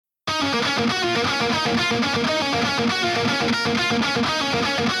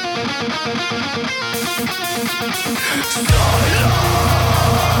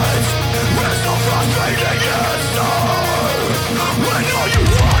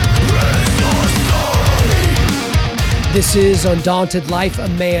This is Undaunted Life, a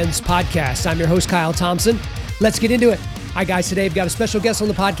Man's Podcast. I'm your host, Kyle Thompson. Let's get into it. Hi, guys. Today I've got a special guest on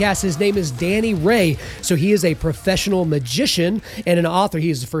the podcast. His name is Danny Ray. So he is a professional magician and an author. He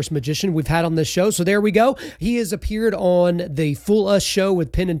is the first magician we've had on this show. So there we go. He has appeared on the Fool Us show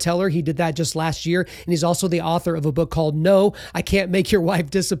with Penn and Teller. He did that just last year. And he's also the author of a book called No, I Can't Make Your Wife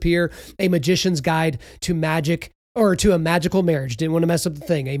Disappear, A Magician's Guide to Magic. Or to a magical marriage. Didn't want to mess up the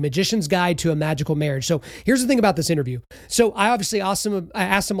thing. A magician's guide to a magical marriage. So here's the thing about this interview. So I obviously asked him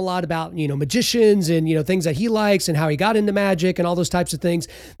a lot about, magicians and, things that he likes and how he got into magic and all those types of things.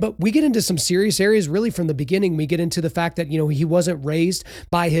 But we get into some serious areas really from the beginning. We get into the fact that, he wasn't raised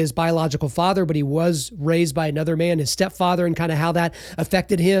by his biological father, but he was raised by another man, his stepfather, and kind of how that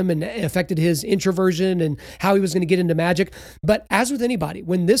affected him and affected his introversion and how he was going to get into magic. But as with anybody,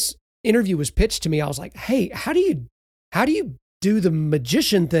 when this interview was pitched to me, I was like, hey, how do you do the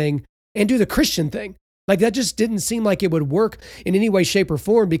magician thing and do the Christian thing? Like, that just didn't seem like it would work in any way, shape, or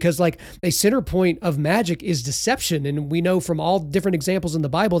form, because like a center point of magic is deception. And we know from all different examples in the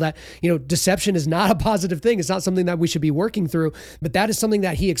Bible that, deception is not a positive thing. It's not something that we should be working through, but that is something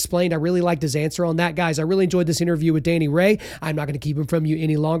that he explained. I really liked his answer on that, guys. I really enjoyed this interview with Danny Ray. I'm not going to keep him from you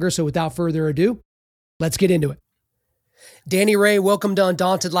any longer. So without further ado, let's get into it. Danny Ray, welcome to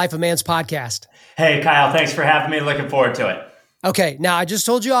Undaunted Life, a Man's Podcast. Hey, Kyle, thanks for having me. Looking forward to it. Okay, now I just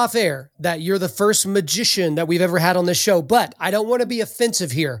told you off air that you're the first magician that we've ever had on this show, but I don't want to be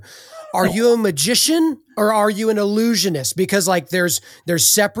offensive here. Are you a magician or are you an illusionist? Because there's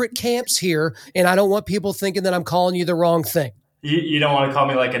separate camps here, and I don't want people thinking that I'm calling you the wrong thing. You don't want to call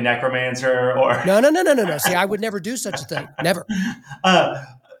me like a necromancer or... No. See, I would never do such a thing. Never.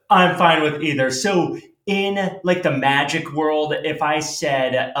 I'm fine with either. So in the magic world, if I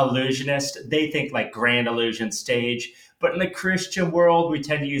said illusionist, they think like grand illusion stage. But in the Christian world, we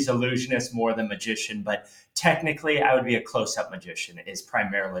tend to use illusionist more than magician. But technically, I would be a close-up magician is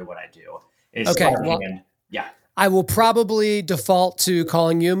primarily what I do. Okay. Yeah. I will probably default to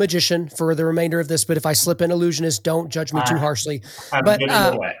calling you a magician for the remainder of this. But if I slip in illusionist, don't judge me too harshly. I'm good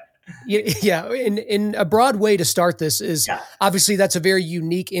either way. Yeah. In a broad way to start this is obviously that's a very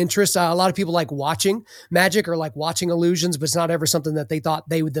unique interest. A lot of people like watching magic or like watching illusions, but it's not ever something that they thought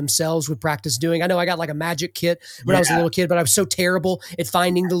they would themselves would practice doing. I know I got like a magic kit when I was a little kid, but I was so terrible at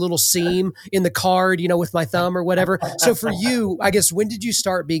finding the little seam in the card, with my thumb or whatever. So for you, I guess, when did you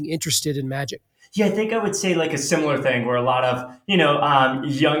start being interested in magic? Yeah, I think I would say like a similar thing where a lot of,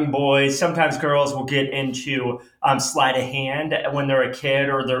 young boys, sometimes girls will get into sleight of hand when they're a kid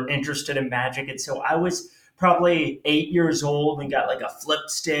or they're interested in magic. And so I was probably 8 years old and got like a flip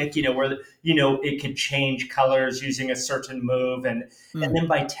stick, where, it could change colors using a certain move. And then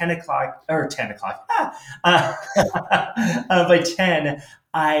by 10 o'clock, by 10,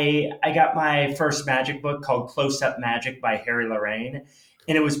 I got my first magic book called Close Up Magic by Harry Lorraine.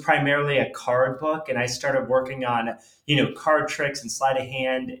 And it was primarily a card book. And I started working on, card tricks and sleight of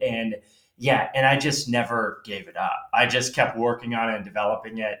hand. And I just never gave it up. I just kept working on it and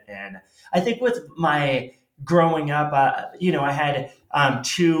developing it. And I think with my growing up, I had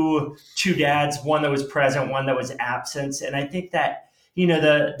two dads, one that was present, one that was absent. And I think that,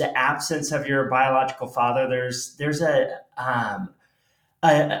 the absence of your biological father, there's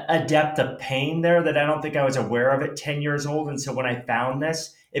a depth of pain there that I don't think I was aware of at 10 years old. And so when I found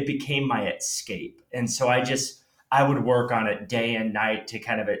this, it became my escape. And so I would work on it day and night to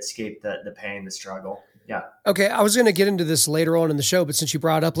kind of escape the pain, the struggle. Yeah. Okay. I was going to get into this later on in the show, but since you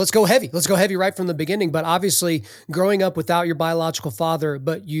brought it up, let's go heavy. Let's go heavy right from the beginning. But obviously growing up without your biological father,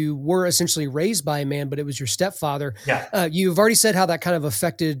 but you were essentially raised by a man, but it was your stepfather. Yeah. You've already said how that kind of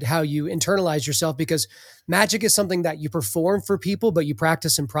affected how you internalize yourself, because magic is something that you perform for people, but you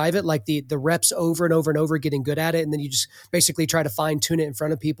practice in private, like the reps over and over and over, getting good at it. And then you just basically try to fine tune it in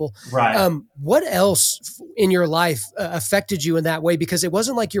front of people. Right. What else in your life affected you in that way? Because it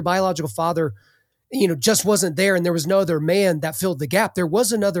wasn't like your biological father just wasn't there and there was no other man that filled the gap. There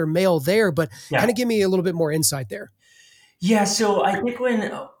was another male there, but kind of give me a little bit more insight there. Yeah. So I think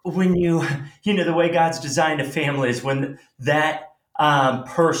when you, the way God's designed a family is when that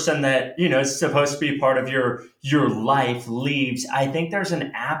person that, is supposed to be part of your life leaves, I think there's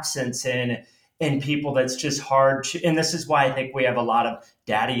an absence in people that's just hard to, and this is why I think we have a lot of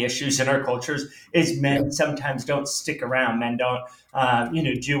daddy issues in our cultures, is men sometimes don't stick around. Men don't,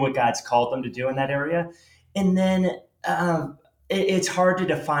 do what God's called them to do in that area. And then it's hard to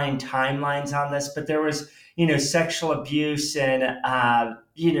define timelines on this, but there was, sexual abuse and,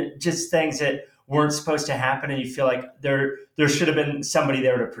 just things that weren't supposed to happen. And you feel like there should have been somebody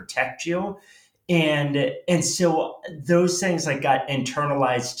there to protect you. And so those things like got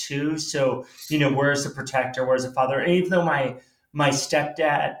internalized too. So, where's the protector? Where's the father? And even though my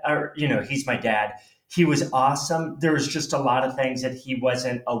stepdad, or, he's my dad, he was awesome. There was just a lot of things that he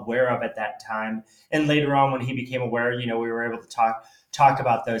wasn't aware of at that time. And later on, when he became aware, we were able to talk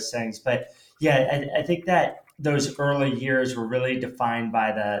about those things. But yeah, I think that those early years were really defined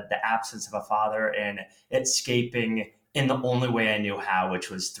by the absence of a father and escaping in the only way I knew how, which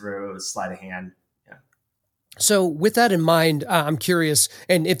was through sleight of hand. So with that in mind, I'm curious,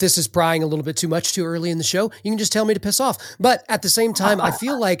 and if this is prying a little bit too much too early in the show, you can just tell me to piss off. But at the same time, I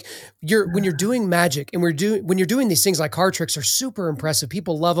feel like when you're doing magic and when you're doing these things like card tricks are super impressive.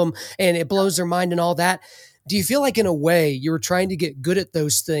 People love them and it blows their mind and all that. Do you feel like in a way you were trying to get good at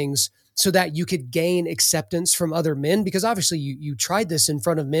those things so that you could gain acceptance from other men? Because obviously you tried this in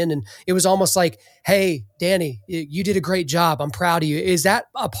front of men and it was almost like, hey, Danny, you did a great job. I'm proud of you. Is that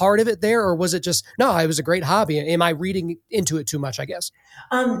a part of it there? Or was it just, no, it was a great hobby. Am I reading into it too much, I guess?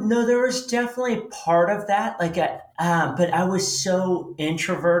 No, there was definitely part of that. But I was so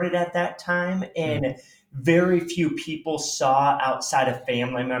introverted at that time and very few people saw outside of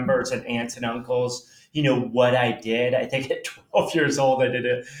family members and aunts and uncles what I did. I think at 12 years old, I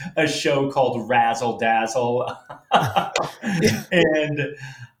did a show called Razzle Dazzle. And,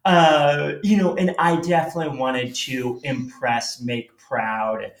 and I definitely wanted to impress, make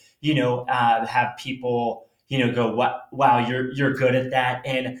proud, have people, go, wow, you're good at that.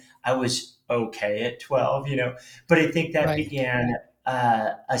 And I was okay at 12, but I think that began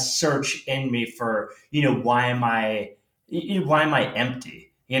a search in me for, why am I empty?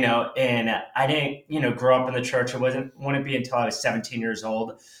 And I didn't, grow up in the church. It wouldn't be until I was 17 years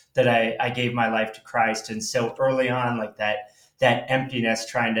old that I gave my life to Christ. And so early on, like that emptiness,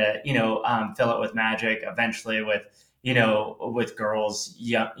 trying to, fill it with magic, eventually with girls,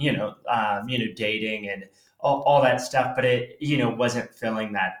 dating and all that stuff. But it, wasn't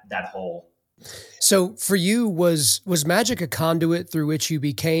filling that hole. So for you, was magic a conduit through which you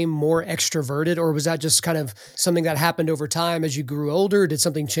became more extroverted, or was that just kind of something that happened over time as you grew older? Did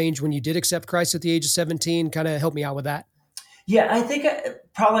something change when you did accept Christ at the age of 17? Kind of help me out with that. Yeah, I think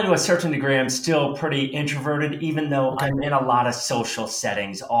probably to a certain degree, I'm still pretty introverted, even though I'm in a lot of social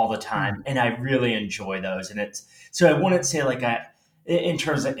settings all the time, and I really enjoy those. And so I wouldn't say in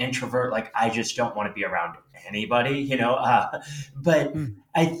terms of introvert, like I just don't want to be around anybody, but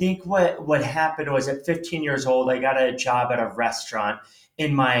I think what happened was at 15 years old, I got a job at a restaurant.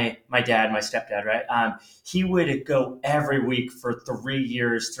 And my stepdad, right? He would go every week for 3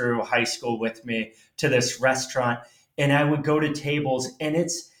 years through high school with me to this restaurant. And I would go to tables, and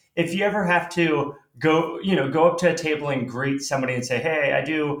if you ever have to go up to a table and greet somebody and say, hey, I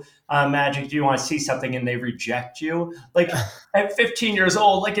do magic. Do you want to see something? And they reject you. Like at 15 years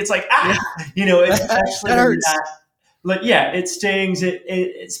old, like, it's like, especially that hurts. It stings.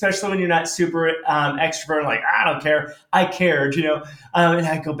 Especially when you're not super extrovert. Like, I don't care. I cared, and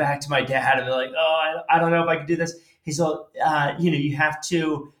I go back to my dad and be like, oh, I don't know if I can do this. He's all, you have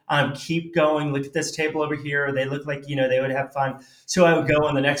to keep going. Look at this table over here. They look like, they would have fun. So I would go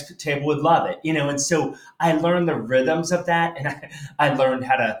and the next table would love it, and so I learned the rhythms of that. And I learned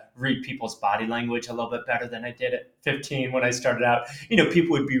how to read people's body language a little bit better than I did at 15 when I started out.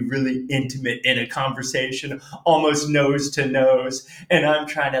 People would be really intimate in a conversation, almost nose to nose. And I'm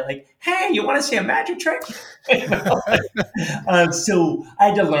trying to like, hey, you want to see a magic trick? So I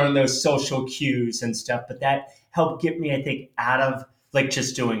had to learn those social cues and stuff, but that helped get me, I think, out of like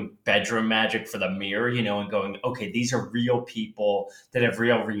just doing bedroom magic for the mirror, and going, okay, these are real people that have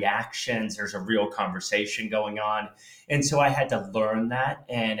real reactions. There's a real conversation going on. And so I had to learn that.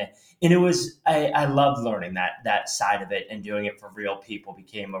 And it was, I loved learning that side of it, and doing it for real people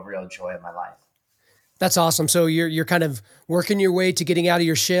became a real joy of my life. That's awesome. So you're kind of working your way to getting out of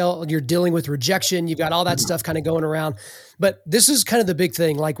your shell. You're dealing with rejection. You've got all that stuff kind of going around. But this is kind of the big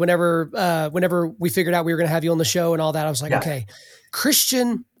thing. Like whenever we figured out we were going to have you on the show and all that, I was like, okay,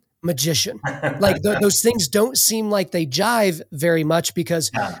 Christian magician. Like those things don't seem like they jive very much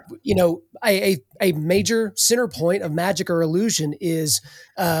because, a major center point of magic or illusion is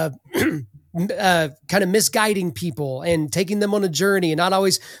kind of misguiding people and taking them on a journey and not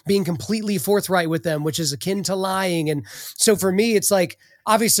always being completely forthright with them, which is akin to lying. And so for me, it's like,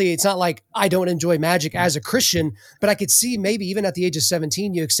 obviously it's not like I don't enjoy magic as a Christian, but I could see maybe even at the age of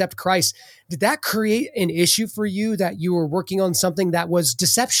 17, you accept Christ. Did that create an issue for you that you were working on something that was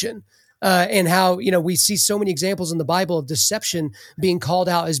deception? and how, we see so many examples in the Bible of deception being called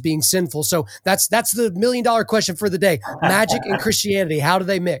out as being sinful. So that's the $1 million question for the day. Magic and Christianity, how do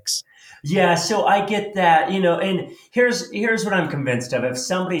they mix? Yeah, so I get that, and here's what I'm convinced of. If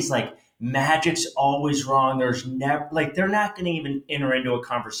somebody's like magic's always wrong, there's never like they're not going to even enter into a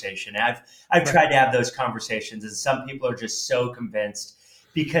conversation. I've tried to have those conversations, and some people are just so convinced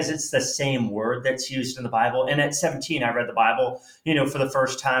because it's the same word that's used in the Bible. And at 17, I read the Bible, for the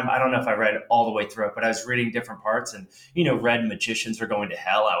first time. I don't know if I read all the way through it, but I was reading different parts and, read magicians are going to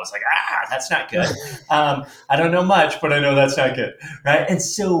hell. I was like, that's not good. I don't know much, but I know that's not good. Right. And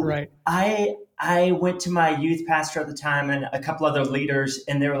so I went to my youth pastor at the time and a couple other leaders,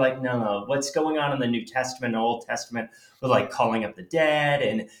 and they were like, no, what's going on in the New Testament and Old Testament with like calling up the dead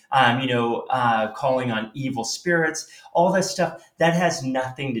and, calling on evil spirits, all this stuff that has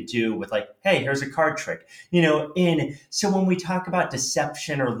nothing to do with like, hey, here's a card trick, and so when we talk about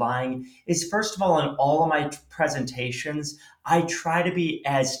deception or lying is first of all, in all of my presentations, I try to be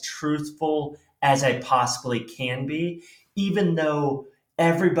as truthful as I possibly can be, even though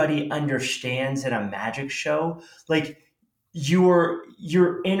everybody understands in a magic show, like you're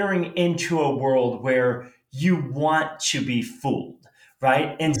entering into a world where you want to be fooled,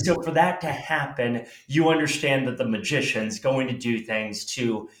 right? And so for that to happen, you understand that the magician's going to do things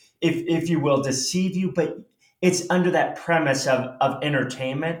to, if you will, deceive you, but it's under that premise of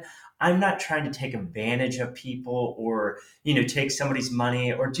entertainment. I'm not trying to take advantage of people or, take somebody's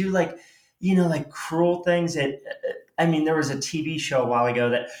money or do like, like cruel things that, there was a TV show a while ago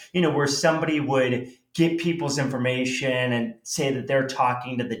that, where somebody would get people's information and say that they're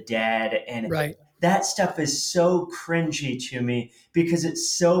talking to the dead. And that stuff is so cringy to me because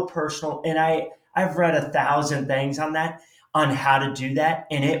it's so personal. And I've read 1,000 things on that, on how to do that.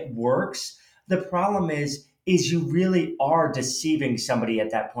 And it works. The problem is you really are deceiving somebody at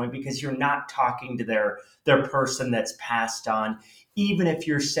that point because you're not talking to their person that's passed on, even if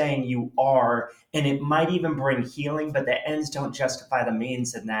you're saying you are, and it might even bring healing, but the ends don't justify the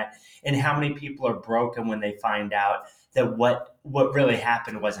means in that. And how many people are broken when they find out that what really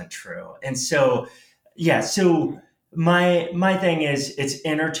happened wasn't true. And so, so my thing is it's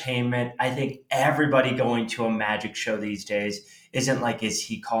entertainment. I think everybody going to a magic show these days isn't like, is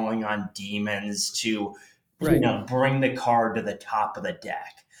he calling on demons to bring the card to the top of the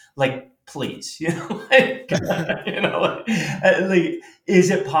deck? Like, please, like, is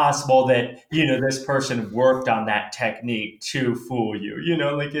it possible that, this person worked on that technique to fool you?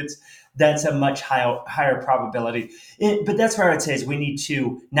 That's a much higher probability. But that's where I would say is we need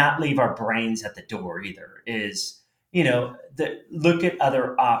to not leave our brains at the door either, is, look at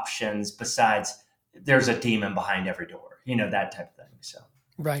other options besides there's a demon behind every door, that type of thing. So.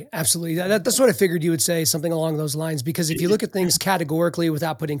 Right. Absolutely. That's what I figured you would say, something along those lines, because if you look at things categorically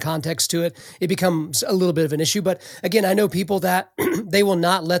without putting context to it, it becomes a little bit of an issue. But again, I know people that they will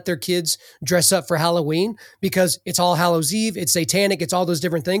not let their kids dress up for Halloween because it's All Hallows Eve, it's satanic, it's all those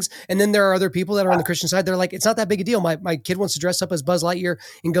different things. And then there are other people that are on the Christian side. They're like, it's not that big a deal. My kid wants to dress up as Buzz Lightyear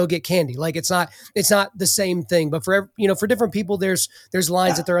and go get candy. Like it's not the same thing. But for different people, there's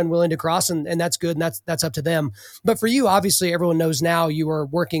lines that they're unwilling to cross, and that's good, and that's up to them. But for you, obviously, everyone knows now you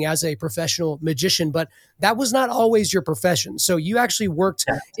are working as a professional magician, but that was not always your profession. So you actually worked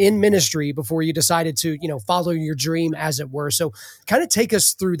in ministry before you decided to, follow your dream, as it were. So kind of take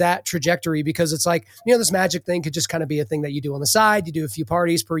us through that trajectory, because it's like, this magic thing could just kind of be a thing that you do on the side. You do a few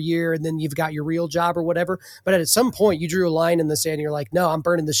parties per year and then you've got your real job or whatever. But at some point you drew a line in the sand and you're like, no, I'm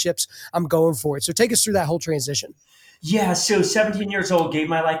burning the ships. I'm going for it. So take us through that whole transition. Yeah. So 17 years old, gave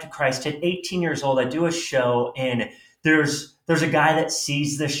my life to Christ. At 18 years old, I do a show, and there's a guy that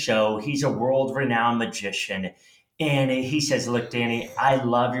sees the show. He's a world-renowned magician. And he says, look, Danny, I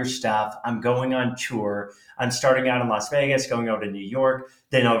love your stuff. I'm going on tour. I'm starting out in Las Vegas, going over to New York,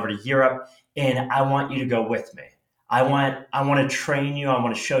 then over to Europe. And I want you to go with me. I want to train you. I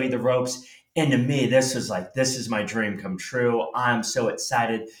want to show you the ropes. And to me, this is my dream come true. I'm so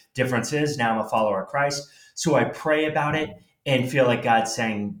excited. Difference is now I'm a follower of Christ. So I pray about it and feel like God's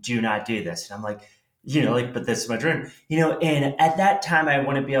saying, do not do this. And I'm like, but this is my dream, and at that time I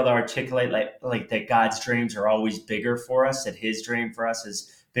wouldn't be able to articulate like that God's dreams are always bigger for us, that his dream for us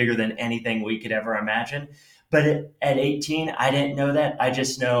is bigger than anything we could ever imagine. But at 18, I didn't know that. I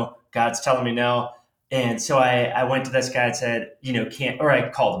just know God's telling me no. And so I went to this guy and said, can't, or I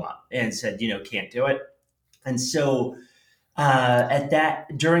called him up and said, can't do it. And so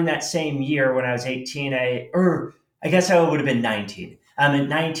during that same year when I was 18, I guess I would have been 19. At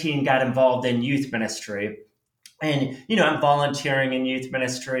 19, got involved in youth ministry, and, I'm volunteering in youth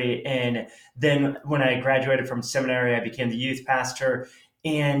ministry. And then when I graduated from seminary, I became the youth pastor.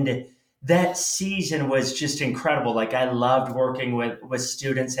 And that season was just incredible. Like I loved working with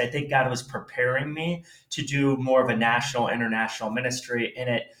students. I think God was preparing me to do more of a national, international ministry. And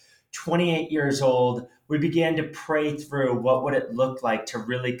at 28 years old, we began to pray through what would it look like to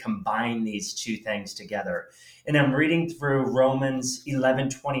really combine these two things together. And I'm reading through Romans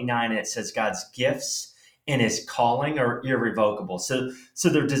 11:29, and it says God's gifts and his calling are irrevocable. So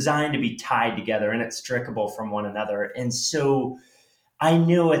they're designed to be tied together, inextricable from one another. And so I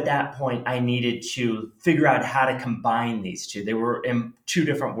knew at that point I needed to figure out how to combine these two. They were in two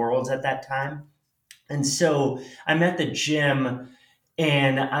different worlds at that time. And so I'm at the gym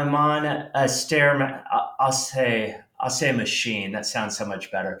and I'm on a stair. I'll say a machine. That sounds so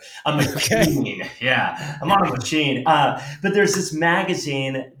much better. A machine. Okay. Yeah, I'm on a machine. But there's this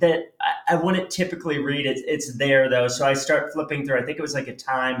magazine that I wouldn't typically read. It's there though. So I start flipping through. I think it was like a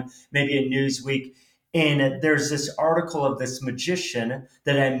Time, maybe a Newsweek. And there's this article of this magician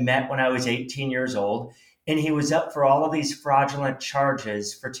that I met when I was 18 years old. And he was up for all of these fraudulent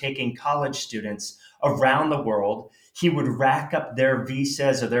charges for taking college students around the world. He would rack up their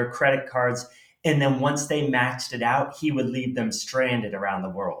visas or their credit cards. And then once they maxed it out, he would leave them stranded around the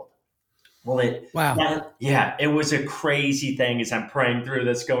world. Well, it was a crazy thing as I'm praying through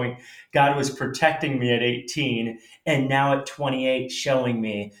this going, God was protecting me at 18 and now at 28 showing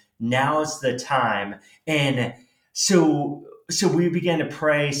me now's the time. And so we began to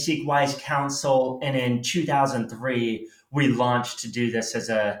pray, seek wise counsel. And in 2003, we launched to do this as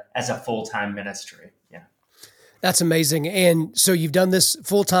a full-time ministry. Yeah. That's amazing. And so you've done this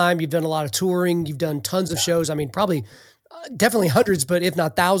full time, you've done a lot of touring, you've done tons of shows. I mean, probably definitely hundreds, but if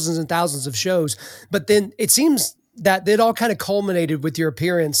not thousands and thousands of shows. But then it seems that it all kind of culminated with your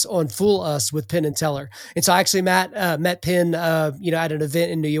appearance on Fool Us with Penn and Teller. And so I actually met Penn, at an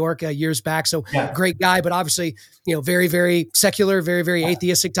event in New York years back. So Great guy, but obviously, very, very secular, very, very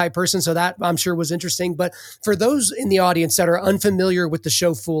atheistic type person. So that I'm sure was interesting. But for those in the audience that are unfamiliar with the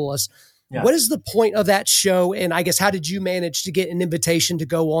show Fool Us, what is the point of that show? And I guess, how did you manage to get an invitation to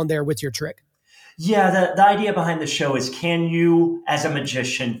go on there with your trick? Yeah, the idea behind the show is, can you, as a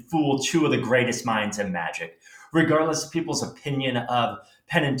magician, fool two of the greatest minds in magic? Regardless of people's opinion of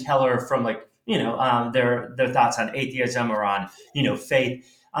Penn and Teller from their thoughts on atheism or on, faith.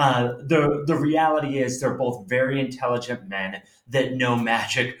 The reality is they're both very intelligent men that know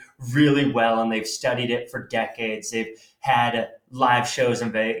magic really well, and they've studied it for decades. They've had live shows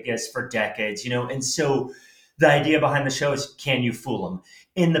in Vegas for decades, and so the idea behind the show is, can you fool them?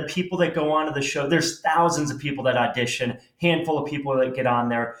 And the people that go on to the show, there's thousands of people that audition, handful of people that get on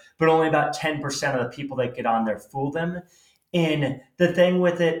there, but only about 10% of the people that get on there fool them. And the thing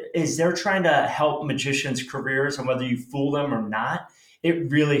with it is they're trying to help magicians' careers, and whether you fool them or not, it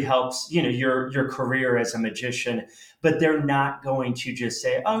really helps, your career as a magician. But they're not going to just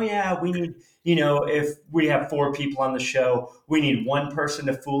say, oh yeah, we need, if we have 4 people on the show, we need 1 person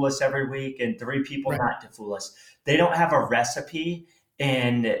to fool us every week and 3 people not to fool us. They don't have a recipe.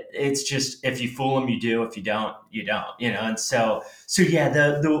 And it's just, if you fool them, you do. If you don't, you don't. And so yeah.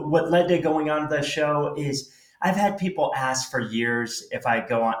 The what led to going on to the show is I've had people ask for years if I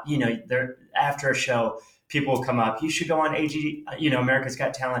go on. After a show, people will come up. You should go on AG. America's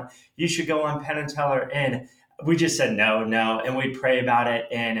Got Talent. You should go on Penn and Teller. And we just said no, and we'd pray about it,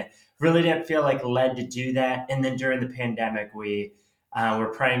 and really didn't feel like led to do that. And then during the pandemic, we're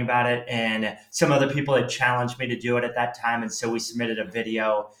praying about it, and some other people had challenged me to do it at that time. And so we submitted a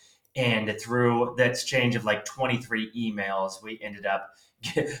video, and through the exchange of like 23 emails, we ended up,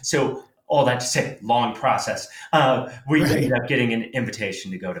 so all that to say, long process. We ended up getting an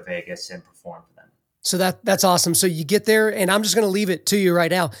invitation to go to Vegas and perform for them. So that's awesome. So you get there, and I'm just going to leave it to you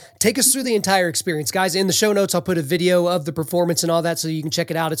right now. Take us through the entire experience. Guys, in the show notes, I'll put a video of the performance and all that so you can check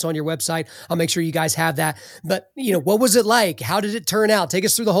it out. It's on your website. I'll make sure you guys have that. But, what was it like? How did it turn out? Take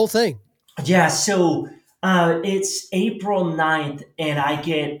us through the whole thing. Yeah, so it's April 9th, and I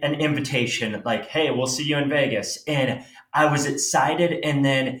get an invitation like, hey, we'll see you in Vegas. And I was excited, and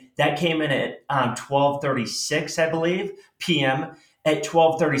then that came in at 12:36, I believe, p.m. At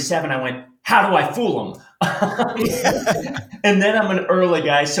 12:37, I went, how do I fool them? And then I'm an early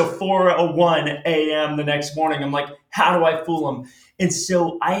guy. So 4:01 a.m. the next morning, I'm like, how do I fool them? And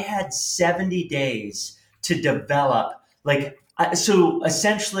so I had 70 days to develop. So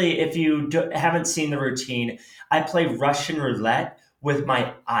essentially, if you haven't seen the routine, I play Russian roulette with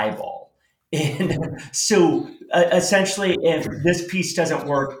my eyeball. And so essentially, if this piece doesn't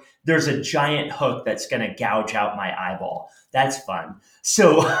work, there's a giant hook that's going to gouge out my eyeball. That's fun.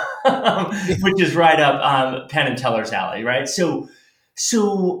 So, which is right up Penn and Teller's alley, right? So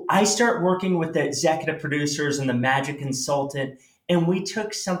I start working with the executive producers and the magic consultant, And we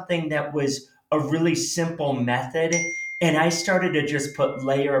took something that was a really simple method, and I started to just put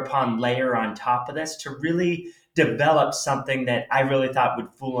layer upon layer on top of this to really develop something that I really thought would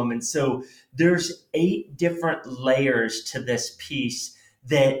fool them. And so there's 8 different layers to this piece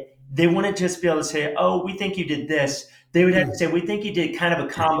that they wouldn't just be able to say, oh, we think you did this. They would have to say, we think you did kind of a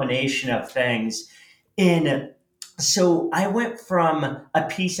combination of things. And so I went from a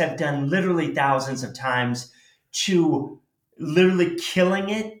piece I've done literally thousands of times to literally killing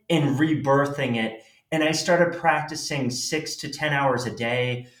it and rebirthing it. And I started practicing 6 to 10 hours a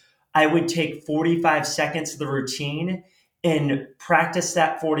day. I would take 45 seconds of the routine and practice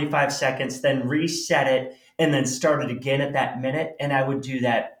that 45 seconds, then reset it, and then start it again at that minute. And I would do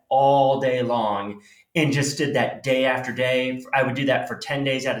that all day long and just did that day after day. I would do that for 10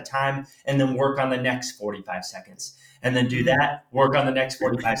 days at a time and then work on the next 45 seconds and then do that, work on the next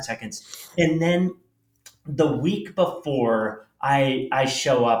 45 seconds. And then the week before I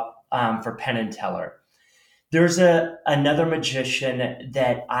show up for Penn and Teller, there's another magician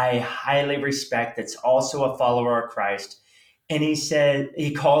that I highly respect that's also a follower of Christ. And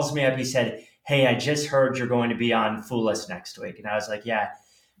he calls me up, he said, hey, I just heard you're going to be on Fool Us next week. And I was like, yeah.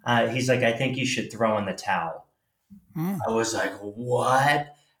 He's like, I think you should throw in the towel. I was like,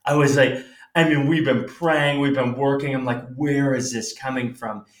 what? I was like, I mean, we've been praying, we've been working. I'm like, where is this coming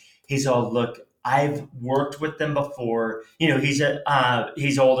from? He's all, look, I've worked with them before. He's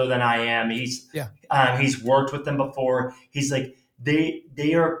older than I am. He's worked with them before. He's like,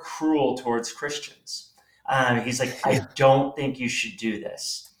 they are cruel towards Christians. He's like, I don't think you should do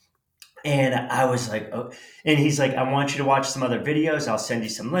this. And I was like, oh, and he's like, I want you to watch some other videos. I'll send you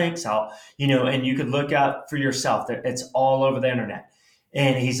some links. And you could look up for yourself. It's all over the internet.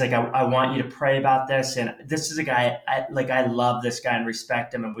 And he's like, I want you to pray about this. And this is a guy, I love this guy and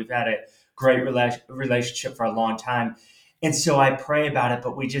respect him. And we've had a great relationship for a long time. And so I pray about it,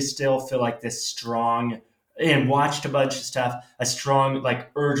 but we just still feel like this strong, and watched a bunch of stuff, a strong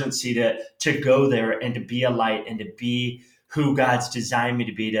urgency to go there and to be a light and to be who God's designed me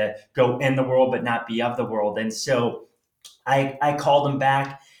to be, to go in the world, but not be of the world. And so I called him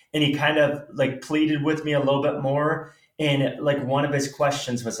back, and he kind of pleaded with me a little bit more. And one of his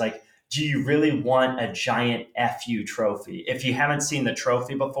questions was like, do you really want a giant FU trophy? If you haven't seen the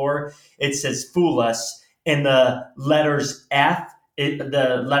trophy before, it says Fool Us, and the letters F,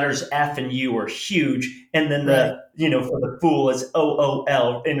 the letters F and U are huge. And then for the fool is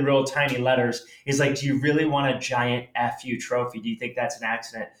OOL in real tiny letters. He's like, do you really want a giant FU trophy? Do you think that's an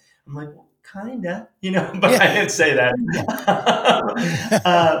accident? I'm like, well, kinda, but I didn't say that.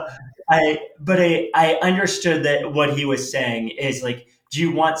 I understood that what he was saying is like, do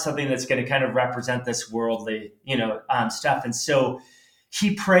you want something that's going to kind of represent this worldly, stuff? And so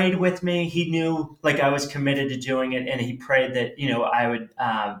he prayed with me. He knew I was committed to doing it. And he prayed that, I would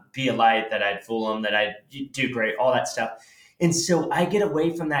be a light, that I'd fool him, that I'd do great, all that stuff. And so I get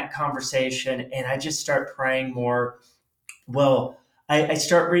away from that conversation and I just start praying more. Well, I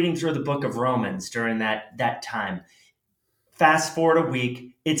start reading through the book of Romans during that time. Fast forward a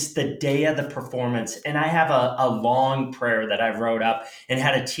week, it's the day of the performance. And I have a long prayer that I wrote up and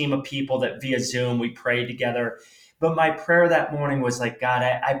had a team of people that via Zoom, we prayed together. But my prayer that morning was like, God,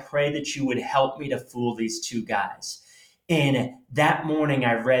 I pray that you would help me to fool these 2 guys. And that morning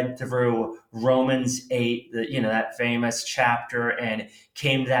I read through Romans 8, that famous chapter, and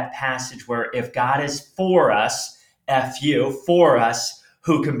came to that passage where if God is for us, F-U, for us,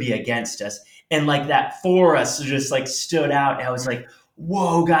 who can be against us? And that for us just stood out. And I was like,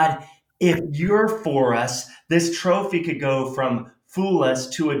 whoa, God, if you're for us, this trophy could go from fool us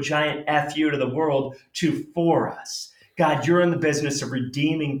to a giant FU to the world to for us. God, you're in the business of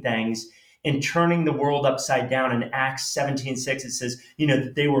redeeming things and turning the world upside down. In Acts 17:6, it says,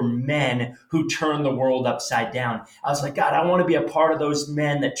 that they were men who turned the world upside down. I was like, God, I want to be a part of those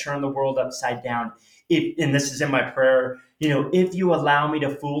men that turn the world upside down. And this is in my prayer, if you allow me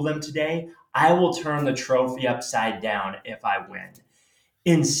to fool them today, I will turn the trophy upside down if I win.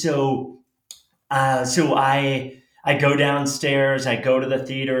 And so I go downstairs, I go to the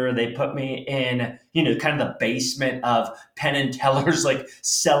theater, they put me in, kind of the basement of Penn and Teller's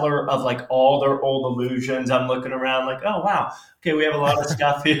cellar of all their old illusions. I'm looking around oh, wow. Okay, we have a lot of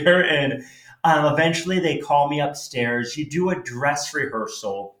stuff here. And eventually they call me upstairs. You do a dress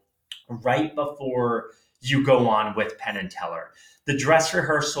rehearsal right before you go on with Penn and Teller. The dress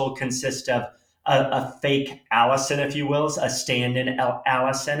rehearsal consists of a fake Allison, if you will, a stand-in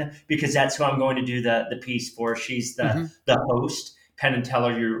Allison, because that's who I'm going to do the piece for. She's the host. Penn and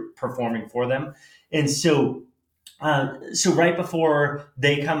Teller, you're performing for them. And so right before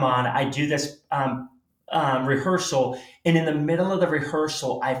they come on, I do this rehearsal, and in the middle of the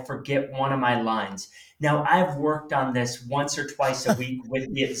rehearsal, I forget one of my lines. Now, I've worked on this once or twice a week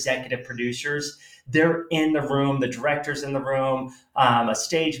with the executive producers. They're in the room, the director's in the room, a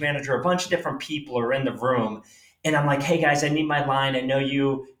stage manager, a bunch of different people are in the room. And I'm like, hey guys, I need my line. I know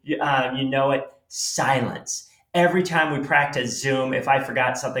you know it. Silence. Every time we practice Zoom, if I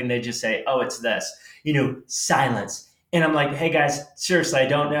forgot something, they just say, oh, it's this, silence. And I'm like, hey guys, seriously, I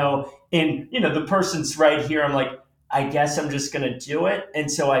don't know. And, the person's right here. I'm like, I guess I'm just going to do it. And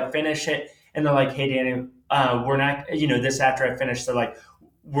so I finish it. And they're like, hey, Danny, we're not, this after I finish, they're like,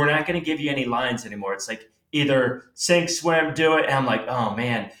 we're not going to give you any lines anymore. It's like either sink, swim, do it. And I'm like, oh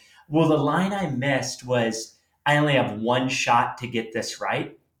man. Well, the line I missed was I only have one shot to get this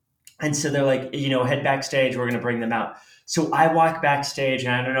right. And so they're like, head backstage, we're going to bring them out. So I walk backstage,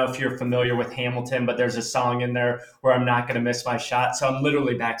 and I don't know if you're familiar with Hamilton, but there's a song in there where I'm not going to miss my shot. So I'm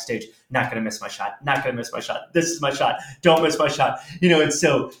literally backstage, not going to miss my shot, not going to miss my shot. This is my shot. Don't miss my shot. And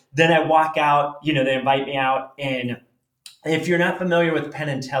so then I walk out, they invite me out. And if you're not familiar with Penn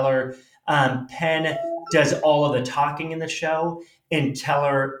and Teller, Penn does all of the talking in the show, and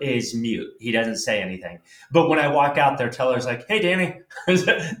Teller is mute. He doesn't say anything. But when I walk out there, Teller's like, hey, Danny. This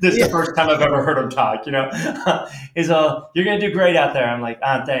is the first time I've ever heard him talk, He's you're going to do great out there. I'm like,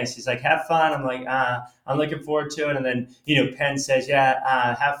 thanks. He's like, have fun. I'm like, I'm looking forward to it. And then, Penn says, yeah,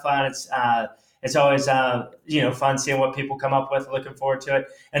 have fun. It's always, fun seeing what people come up with, looking forward to it.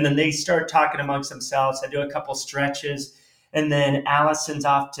 And then they start talking amongst themselves. I do a couple stretches. And then Allison's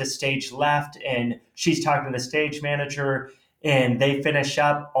off to stage left, and she's talking to the stage manager, and they finish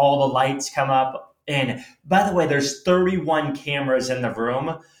up. All the lights come up. And by the way, there's 31 cameras in the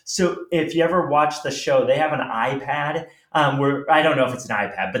room. So if you ever watch the show, they have an iPad where I don't know if it's an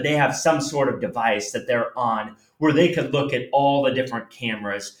iPad, but they have some sort of device that they're on where they could look at all the different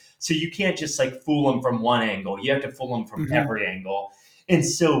cameras. So you can't just fool them from one angle. You have to fool them from every angle. And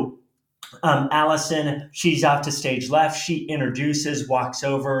so Allison, she's off to stage left. She introduces, walks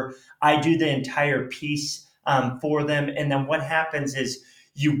over. I do the entire piece for them. And then what happens is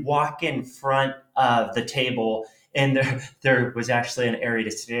you walk in front of the table, and there was actually an area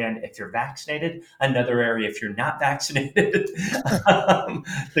to stand if you're vaccinated, another area if you're not vaccinated.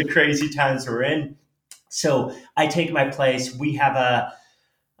 The crazy times we're in. So I take my place. We have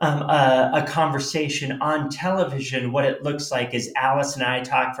a conversation on television. What it looks like is Alice and I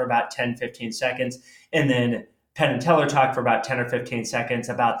talk for about 10, 15 seconds, and then Penn and Teller talk for about 10 or 15 seconds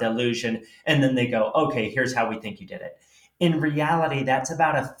about the illusion, and then they go, okay, here's how we think you did it. In reality, that's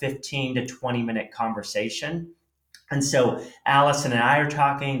about a 15 to 20 minute conversation. And so Allison and I are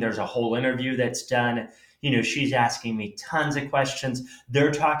talking. There's a whole interview that's done. She's asking me tons of questions.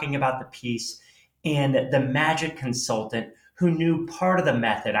 They're talking about the piece. And the magic consultant who knew part of the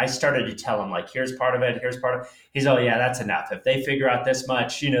method, I started to tell him, here's part of it, here's part of it. He's, oh yeah, that's enough. If they figure out this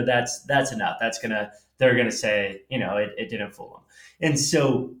much, that's enough. They're going to say, it didn't fool them. And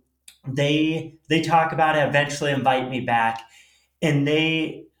so they talk about it, eventually invite me back. And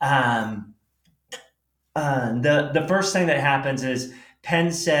they, the first thing that happens is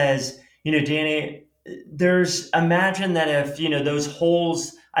Penn says, Danny, imagine that if, those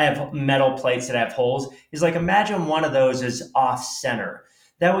holes, I have metal plates that have holes. He's like, imagine one of those is off center.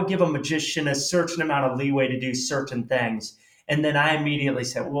 That would give a magician a certain amount of leeway to do certain things. And then I immediately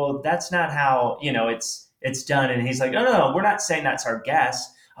said, well, that's not how, it's done. And he's like, no, we're not saying that's our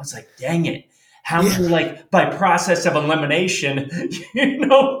guess. I was like, dang it. How many, by process of elimination,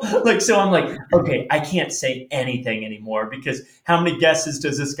 so I'm like, okay, I can't say anything anymore because how many guesses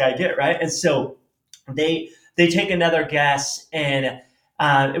does this guy get, right? And so they take another guess, and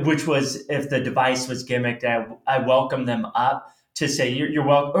which was if the device was gimmicked, I welcome them up to say, you're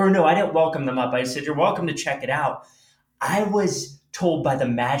welcome. Or no, I didn't welcome them up. I said, you're welcome to check it out. I was told by the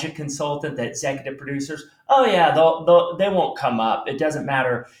magic consultant, the executive producers, oh yeah, they won't come up. It doesn't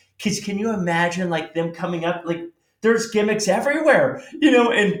matter. Because can you imagine them coming up? There's gimmicks everywhere,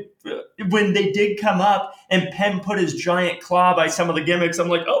 and when they did come up and Penn put his giant claw by some of the gimmicks, I'm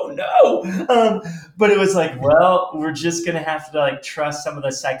like, oh no. But it was well, we're just going to have to trust some of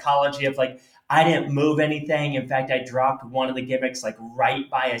the psychology of I didn't move anything. In fact, I dropped one of the gimmicks right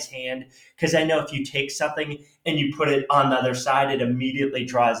by his hand. Because I know if you take something and you put it on the other side, it immediately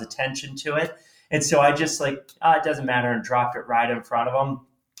draws attention to it. And so I just it doesn't matter, and dropped it right in front of him.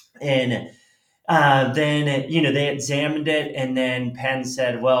 And then, they examined it, and then Penn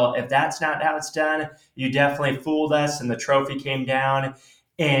said, well, if that's not how it's done, you definitely fooled us. And the trophy came down.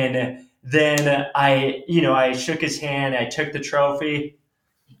 And then I shook his hand. I took the trophy.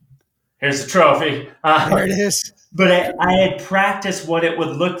 here's the trophy. There it is. But I had practiced what it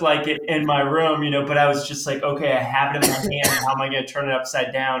would look like in my room, but I was just like, okay, I have it in my hand. How am I going to turn it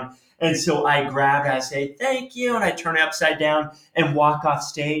upside down? And so I grab it, I say, thank you. And I turn it upside down and walk off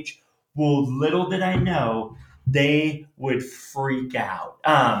stage. Well, little did I know they would freak out.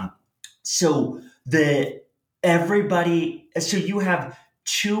 So you have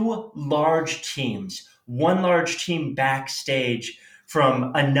two large teams, one large team backstage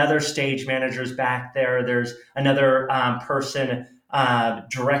from another stage manager's back there. There's another person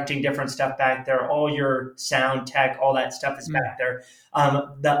directing different stuff back there. All your sound tech, all that stuff is back there.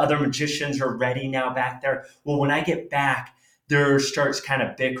 The other magicians are ready now back there. Well, when I get back, there starts kind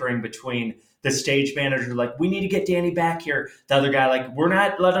of bickering between the stage manager, like, we need to get Danny back here. The other guy, like, we're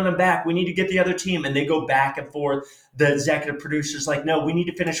not letting him back. We need to get the other team. And they go back and forth. The executive producer's like, no, we need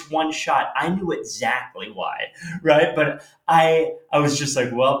to finish one shot. I knew exactly why, right? But I was just like,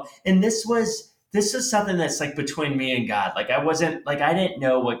 well, and this is something that's like between me and God. Like, I didn't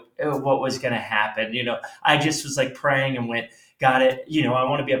know what was going to happen. I just was like praying and went, got it. I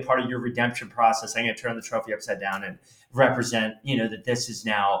want to be a part of your redemption process. I'm going to turn the trophy upside down and represent, that this is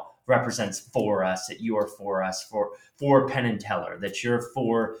now represents for us, that you are for us, for Penn and Teller, that you're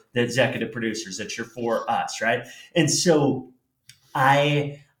for the executive producers, that you're for us, right? And so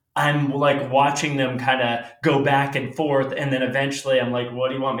I'm like watching them kind of go back and forth, and then eventually I'm like, what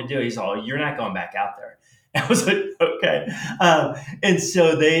do you want me to do? He's all, you're not going back out there. I was like, okay. And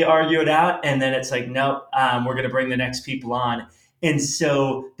so they argue it out, and then it's like, nope, we're going to bring the next people on. And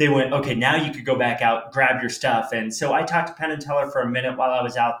so they went, okay, now you could go back out, grab your stuff. And so I talked to Penn and Teller for a minute while I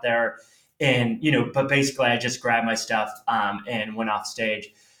was out there. And, but basically I just grabbed my stuff and went off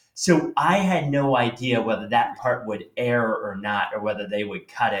stage. So I had no idea whether that part would air or not, or whether they would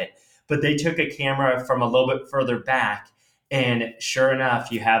cut it. But they took a camera from a little bit further back. And sure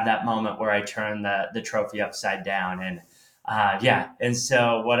enough, you have that moment where I turn the trophy upside down. And and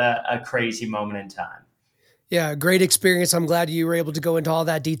so what a crazy moment in time. Yeah, great experience. I'm glad you were able to go into all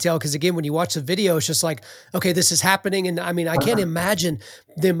that detail because, again, when you watch the video, it's just like, okay, this is happening. And I mean, I can't imagine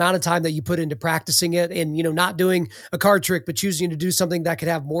the amount of time that you put into practicing it and, not doing a card trick, but choosing to do something that could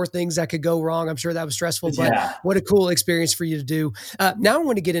have more things that could go wrong. I'm sure that was stressful, but what a cool experience for you to do. Now I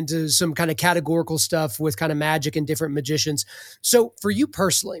want to get into some kind of categorical stuff with kind of magic and different magicians. So for you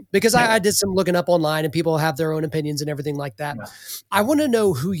personally, because I did some looking up online and people have their own opinions and everything like that. Yeah. I want to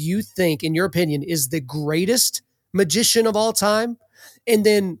know who you think, in your opinion, is the greatest magician of all time, and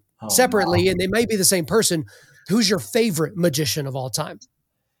then separately, and they may be the same person, who's your favorite magician of all time?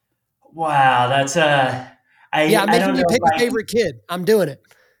 Wow, that's I'm making you pick a favorite kid. I'm doing it.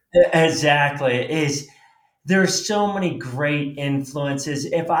 Exactly. There's so many great influences.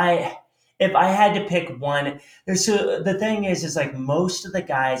 If I had to pick one, so the thing is like most of the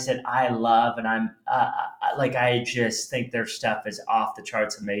guys that I love and I'm I just think their stuff is off the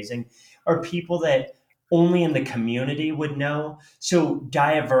charts amazing, are people that only in the community would know. So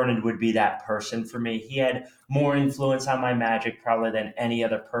Dia Vernon would be that person for me. He had more influence on my magic probably than any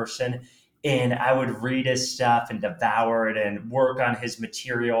other person. And I would read his stuff and devour it and work on his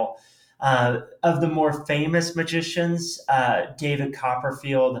material. Of the more famous magicians, David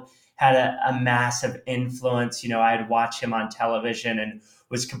Copperfield had a massive influence. I'd watch him on television and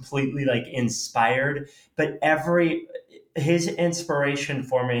was completely inspired. But his inspiration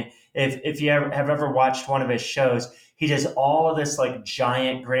for me, if you have ever watched one of his shows, he does all of this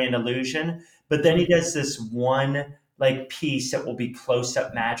giant grand illusion, but then he does this one piece that will be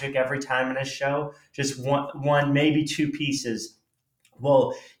close-up magic every time in his show, just one maybe two pieces.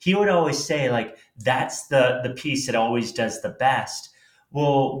 Well, he would always say that's the piece that always does the best.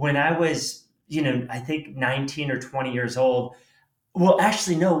 Well, when I was, I think 19 or 20 years old, well,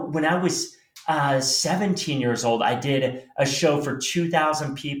 actually, no, when I was 17 years old, I did a show for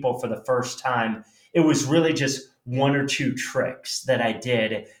 2,000 people for the first time. It was really just one or two tricks that I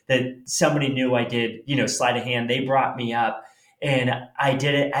did that somebody knew I did, sleight of hand. They brought me up and I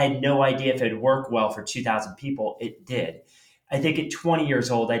did it. I had no idea if it'd work well for 2,000 people. It did. I think at 20 years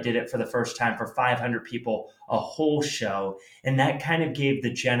old, I did it for the first time for 500 people, a whole show. And that kind of gave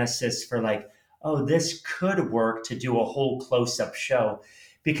the genesis for this could work to do a whole close-up show.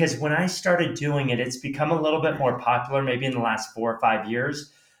 Because when I started doing it, it's become a little bit more popular, maybe in the last 4 or 5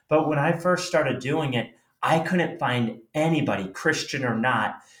 years. But when I first started doing it, I couldn't find anybody, Christian or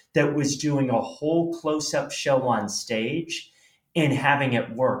not, that was doing a whole close-up show on stage and having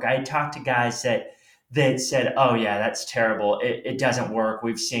it work. I talked to guys that said, oh yeah, that's terrible. It doesn't work.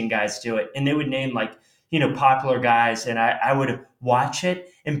 We've seen guys do it. And they would name popular guys. And I would watch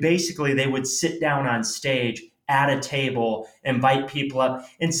it. And basically they would sit down on stage at a table, invite people up.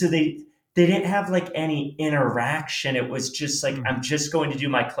 And so they didn't have like any interaction. It was just like, Mm. I'm just going to do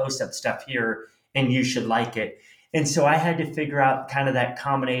my close-up stuff here and you should like it. And so I had to figure out kind of that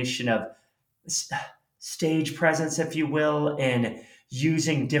combination of stage presence, if you will, and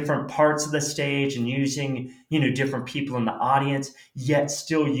using different parts of the stage and using, different people in the audience, yet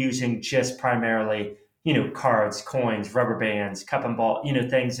still using just primarily, cards, coins, rubber bands, cup and ball,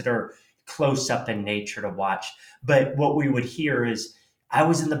 things that are close up in nature to watch. But what we would hear is, I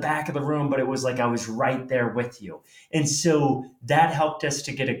was in the back of the room, but it was like I was right there with you. And so that helped us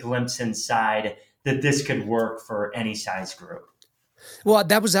to get a glimpse inside that this could work for any size group. Well,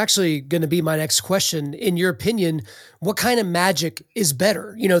 that was actually going to be my next question. In your opinion, what kind of magic is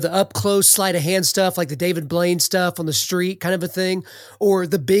better? The up close sleight of hand stuff, like the David Blaine stuff on the street kind of a thing, or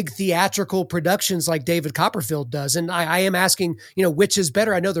the big theatrical productions like David Copperfield does? And I am asking, which is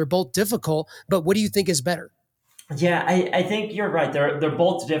better? I know they're both difficult, but what do you think is better? Yeah, I think you're right. They're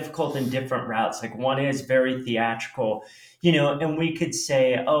both difficult in different routes. Like one is very theatrical, and we could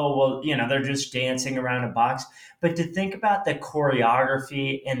say, oh, well, they're just dancing around a box. But to think about the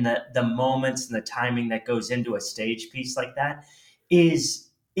choreography and the moments and the timing that goes into a stage piece like that is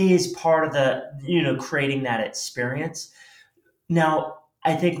part of the, creating that experience. Now,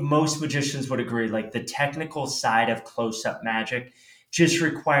 I think most magicians would agree, like the technical side of close up magic just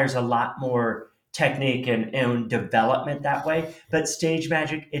requires a lot more technique and development that way. But stage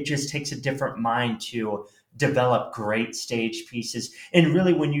magic, it just takes a different mind to develop great stage pieces. And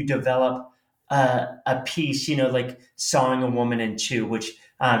really, when you develop a piece, like Sawing a Woman in Two, which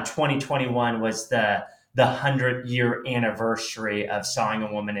 2021 was the 100-year anniversary of Sawing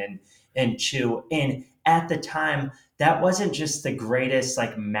a Woman in Two. And at the time, that wasn't just the greatest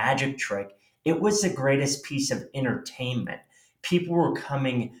like magic trick, it was the greatest piece of entertainment. People were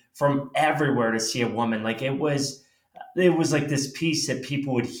coming from everywhere to see a woman. Like it was like this piece that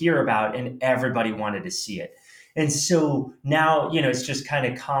people would hear about and everybody wanted to see it. And so now, it's just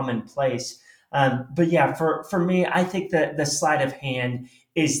kind of commonplace. But yeah, for me, I think that the sleight of hand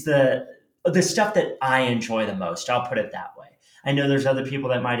is the stuff that I enjoy the most. I'll put it that way. I know there's other people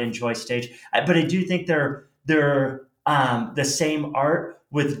that might enjoy stage, but I do think they're the same art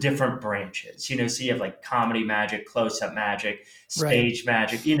with different branches. So you have like comedy magic, close up magic, Right. stage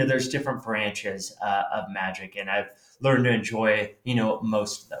magic. There's different branches of magic, and I've learned to enjoy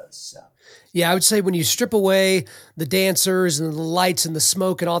most of those. So. Yeah, I would say when you strip away the dancers and the lights and the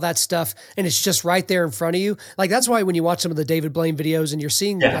smoke and all that stuff, and it's just right there in front of you. Like that's why when you watch some of the David Blaine videos and you're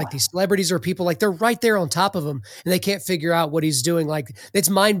seeing Yeah. like these celebrities or people, like they're right there on top of him and they can't figure out what he's doing. Like it's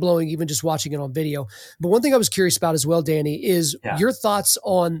mind blowing even just watching it on video. But one thing I was curious about as well, Danny, is Yeah. your thoughts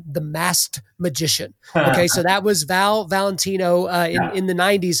on The Masked Magician. Okay, so that was Val Valentino Yeah. in the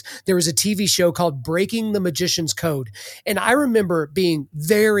 90s. There was a TV show called Breaking the Magician's Code. And I remember being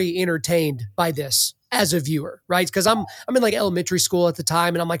very entertained by this as a viewer, right? Because I'm in like elementary school at the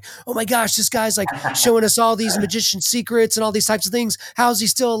time, and I'm like, oh my gosh, this guy's like showing us all these magician secrets and all these types of things. How is he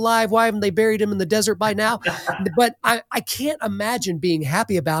still alive? Why haven't they buried him in the desert by now? But I can't imagine being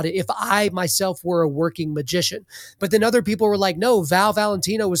happy about it if I myself were a working magician. But then other people were like, no, Val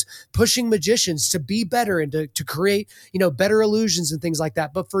Valentino was pushing magicians to be better and to create, better illusions and things like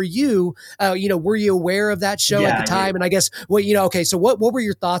that. But for you, were you aware of that show at the Yeah, yeah. time? And I guess okay, so what were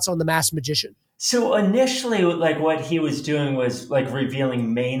your thoughts on The Masked Magician? So initially, like what he was doing was like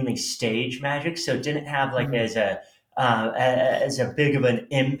revealing mainly stage magic, so it didn't have like Mhm. as a big of an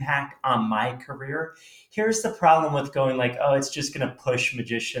impact on my career. Here's the problem with going like, oh, it's just going to push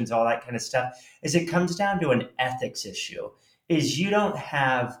magicians, all that kind of stuff. Is it comes down to an ethics issue? Is you don't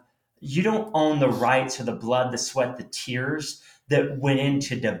own the rights or the blood, the sweat, the tears that went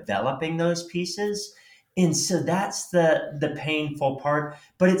into developing those pieces. And so that's the painful part,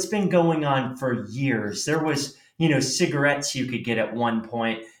 but it's been going on for years. There was, cigarettes you could get at one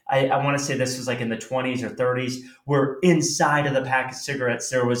point. I want to say this was like in the 20s or 30s, where inside of the pack of cigarettes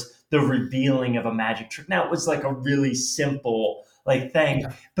there was the revealing of a magic trick. Now it was like a really simple like thing,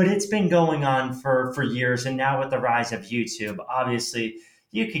 Yeah. but it's been going on for years. And now with the rise of YouTube, obviously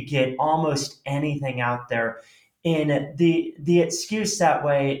you could get almost anything out there. And the excuse that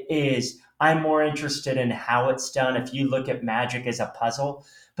way is I'm more interested in how it's done. If you look at magic as a puzzle,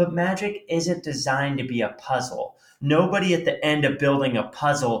 but magic isn't designed to be a puzzle. Nobody at the end of building a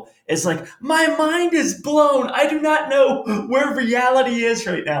puzzle is like, my mind is blown. I do not know where reality is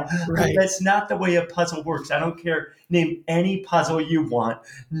right now. Like, Right. that's not the way a puzzle works. I don't care. Name any puzzle you want.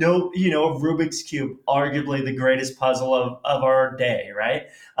 No, Rubik's Cube, arguably the greatest puzzle of our day, right?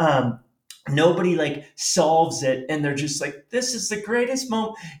 Nobody like solves it and they're just like, this is the greatest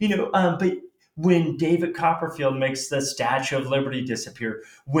moment, but when David Copperfield makes the Statue of Liberty disappear,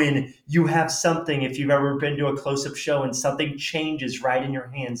 when you have something, if you've ever been to a close-up show and something changes right in your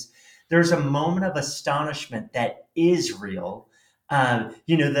hands, there's a moment of astonishment that is real.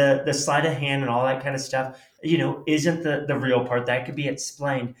 The sleight of hand and all that kind of stuff, isn't the real part. That could be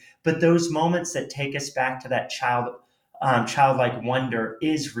explained. But those moments that take us back to that childlike wonder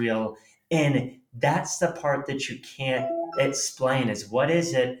is real. And that's the part that you can't explain, is what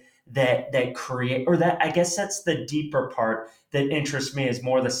is it that create, or that, I guess that's the deeper part that interests me, is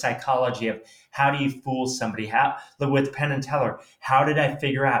more the psychology of how do you fool somebody? How, with Penn and Teller, how did I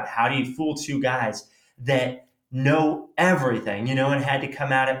figure out, how do you fool two guys that know everything, and had to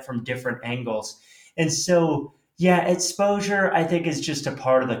come at it from different angles? And so, yeah, exposure, I think, is just a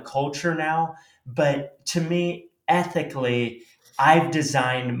part of the culture now. But to me, ethically, I've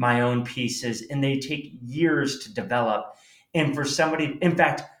designed my own pieces and they take years to develop. And for somebody, in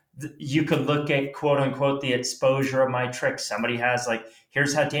fact, you could look at, quote unquote, the exposure of my tricks. Somebody has like,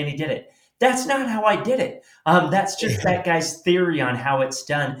 here's how Danny did it. That's not how I did it. That's just that guy's theory on how it's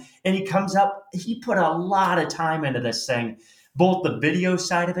done. And he put a lot of time into this thing, both the video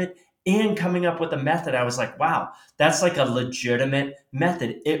side of it and coming up with a method. I was like, wow, that's like a legitimate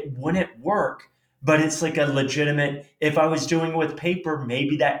method. It wouldn't work, but it's like a legitimate, if I was doing it with paper,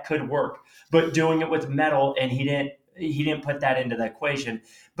 maybe that could work, but doing it with metal, and he didn't put that into the equation.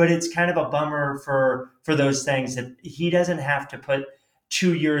 But it's kind of a bummer for those things that he doesn't have to put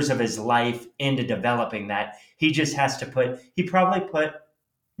 2 years of his life into developing that. He just has to he probably put,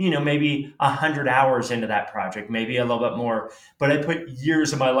 maybe 100 hours into that project, maybe a little bit more, but I put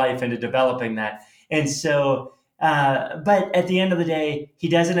years of my life into developing that. And so, but at the end of the day, he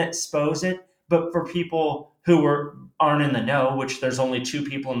doesn't expose it. But for people who aren't in the know, which there's only 2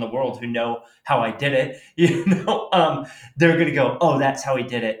 people in the world who know how I did it, they're going to go, oh, that's how he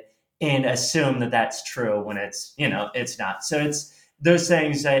did it, and assume that that's true when it's not. So it's those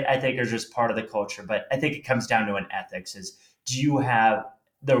things I think are just part of the culture. But I think it comes down to an ethics: is, do you have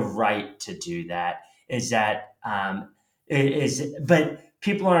the right to do that? But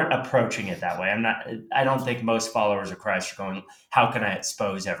people aren't approaching it that way. I don't think most followers of Christ are going, how can I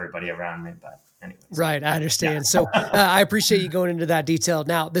expose everybody around me? But anyways. Right. I understand. Yeah. So I appreciate you going into that detail.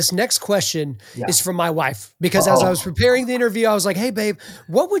 Now, this next question is from my wife, because as I was preparing the interview, I was like, hey, babe,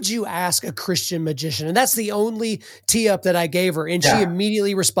 what would you ask a Christian magician? And that's the only tee up that I gave her. And she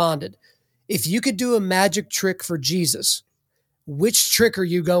immediately responded, if you could do a magic trick for Jesus, which trick are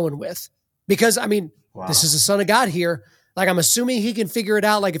you going with? Because, this is the Son of God here. Like, I'm assuming he can figure it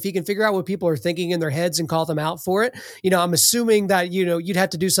out. Like, if he can figure out what people are thinking in their heads and call them out for it, I'm assuming that, you'd have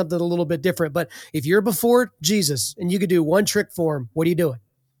to do something a little bit different. But if you're before Jesus and you could do one trick for him, what are you doing?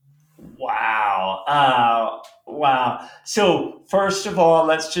 Wow. Wow. So first of all,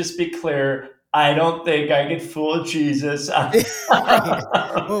 let's just be clear. I don't think I could fool Jesus.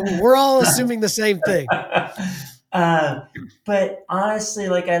 Well, we're all assuming the same thing. But honestly,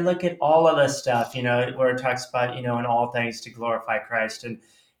 like, I look at all of this stuff, where it talks about, in all things to glorify Christ.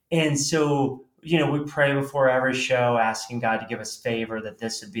 And so, we pray before every show, asking God to give us favor, that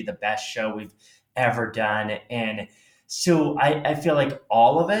this would be the best show we've ever done. And so I feel like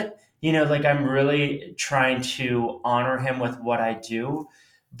all of it, like, I'm really trying to honor him with what I do.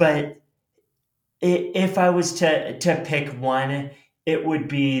 But if I was to pick one, it would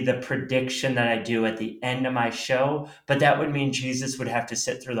be the prediction that I do at the end of my show, but that would mean Jesus would have to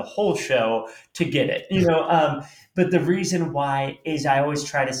sit through the whole show to get it, but the reason why is I always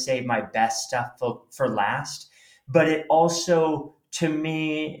try to save my best stuff for last, but it also, to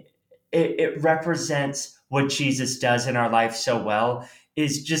me, it represents what Jesus does in our life so well.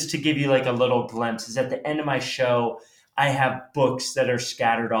 Is just to give you like a little glimpse, is at the end of my show, I have books that are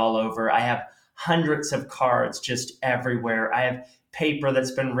scattered all over. I have hundreds of cards just everywhere. I have paper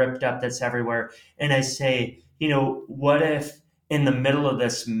that's been ripped up that's everywhere. And I say, what if in the middle of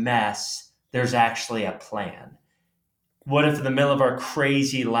this mess, there's actually a plan? What if in the middle of our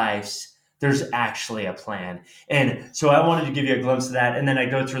crazy lives, there's actually a plan? And so I wanted to give you a glimpse of that. And then I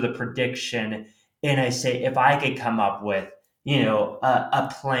go through the prediction and I say, if I could come up with,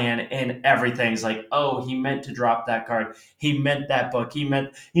 a plan, and everything's like, oh, he meant to drop that card. He meant that book. He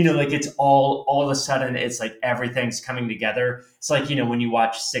meant, like, it's all of a sudden, it's like everything's coming together. It's like, when you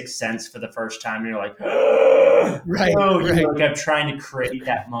watch Sixth Sense for the first time, you're like, right. Like, I'm trying to create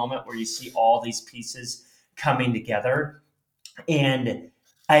that moment where you see all these pieces coming together. And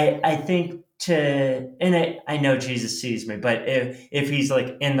I think I know Jesus sees me, but if he's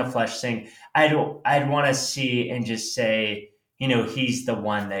like in the flesh saying, I'd want to see and just say, he's the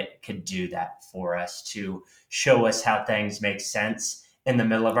one that could do that for us, to show us how things make sense in the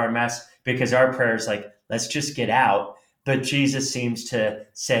middle of our mess. because our prayer is like, let's just get out. But Jesus seems to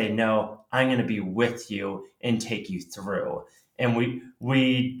say, no, I'm going to be with you and take you through. And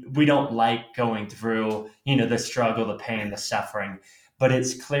we don't like going through, the struggle, the pain, the suffering, but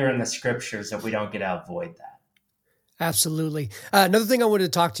it's clear in the scriptures that we don't get to avoid that. Absolutely. Another thing I wanted to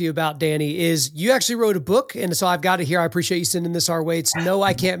talk to you about, Danny, is you actually wrote a book. And so I've got it here. I appreciate you sending this our way. It's No,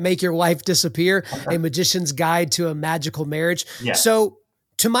 I Can't Make Your Wife Disappear, A Magician's Guide to a Magical Marriage. Yeah. So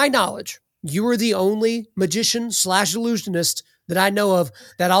to my knowledge, you are the only magician/illusionist that I know of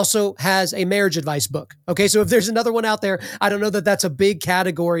that also has a marriage advice book. Okay. So if there's another one out there, I don't know that that's a big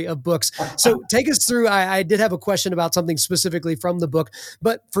category of books. So take us through. I did have a question about something specifically from the book,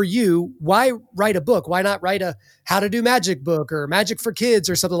 but for you, why write a book? Why not write a how to do magic book or magic for kids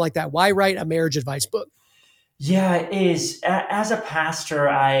or something like that? Why write a marriage advice book? Yeah, it is. As a pastor,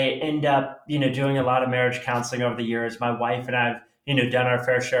 I end up, doing a lot of marriage counseling over the years. My wife and I've, done our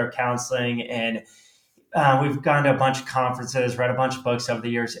fair share of counseling, and we've gone to a bunch of conferences, read a bunch of books over the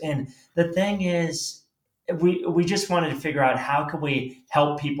years. And the thing is, we just wanted to figure out how can we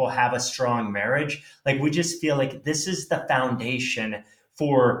help people have a strong marriage. Like, we just feel like this is the foundation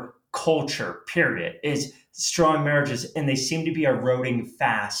for culture, period, is strong marriages. And they seem to be eroding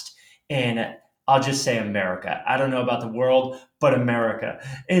fast. And I'll just say America. I don't know about the world, but America.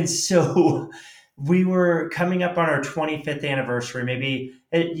 And so we were coming up on our 25th anniversary, maybe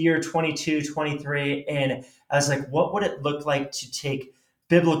at year 22, 23. And I was like, what would it look like to take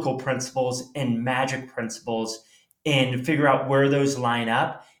biblical principles and magic principles and figure out where those line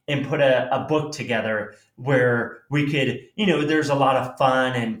up and put a book together where we could, there's a lot of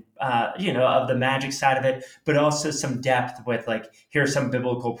fun and, of the magic side of it, but also some depth with like, here are some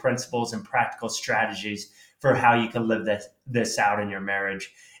biblical principles and practical strategies for how you can live this out in your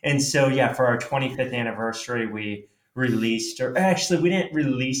marriage. And so, yeah, for our 25th anniversary, we released, or actually we didn't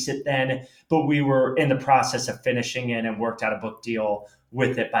release it then, but we were in the process of finishing it and worked out a book deal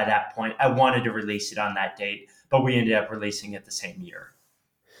with it by that point. I wanted to release it on that date, but we ended up releasing it the same year.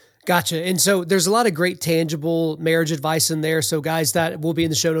 Gotcha. And so there's a lot of great tangible marriage advice in there. So guys, that will be in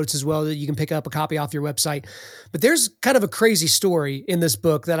the show notes as well, that you can pick up a copy off your website. But there's kind of a crazy story in this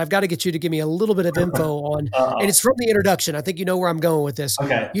book that I've got to get you to give me a little bit of info on. And it's from the introduction. I think you know where I'm going with this.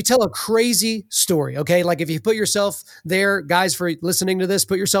 Okay. You tell a crazy story. Okay. Like if you put yourself there, guys, for listening to this,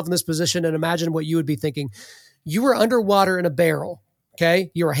 put yourself in this position and imagine what you would be thinking. You were underwater in a barrel. Okay.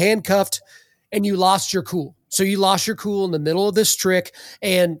 You were handcuffed and you lost your cool. So you lost your cool in the middle of this trick.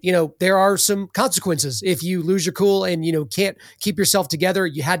 And, there are some consequences if you lose your cool and, can't keep yourself together.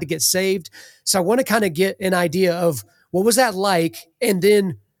 You had to get saved. So I want to kind of get an idea of what was that like? And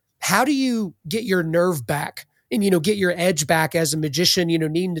then how do you get your nerve back and, get your edge back as a magician,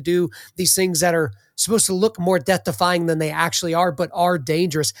 needing to do these things that are supposed to look more death-defying than they actually are, but are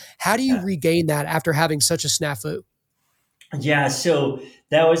dangerous. How do you regain that after having such a snafu? Yeah. So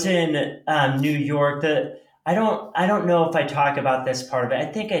that was in New York. I don't know if I talk about this part of it. I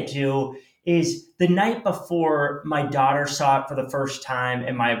think I do. Is the night before my daughter saw it for the first time,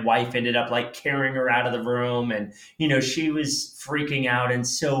 and my wife ended up like carrying her out of the room, and she was freaking out. And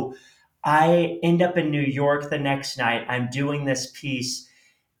so I end up in New York the next night. I'm doing this piece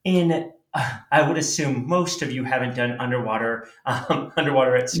in. I would assume most of you haven't done underwater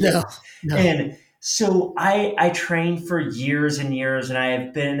at sea. No. And so I trained for years and years, and I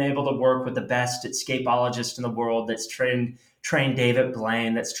have been able to work with the best escapologists in the world. That's trained David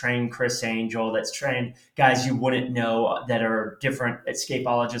Blaine, that's trained Chris Angel, that's trained guys you wouldn't know that are different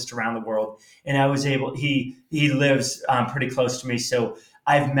escapologists around the world. And I was able. He lives pretty close to me, so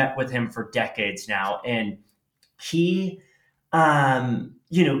I've met with him for decades now, and he trained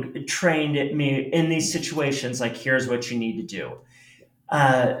me in these situations. Like, here's what you need to do.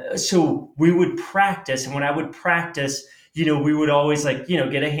 So we would practice. And when I would practice, we would always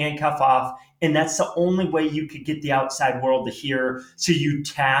get a handcuff off. And that's the only way you could get the outside world to hear. So you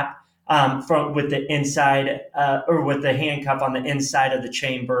tap with the inside or with the handcuff on the inside of the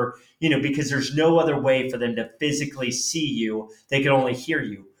chamber, because there's no other way for them to physically see you. They can only hear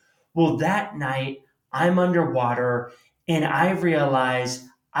you. Well, that night I'm underwater and I realize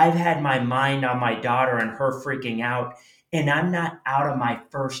I've had my mind on my daughter and her freaking out. And I'm not out of my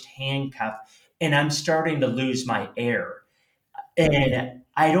first handcuff, and I'm starting to lose my air. And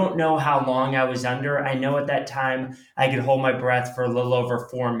I don't know how long I was under. I know at that time I could hold my breath for a little over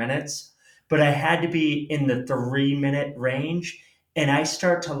 4 minutes, but I had to be in the 3-minute range. And I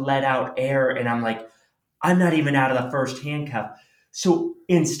start to let out air, and I'm like, I'm not even out of the first handcuff. So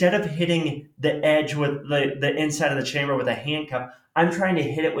instead of hitting the edge with the inside of the chamber with a handcuff, I'm trying to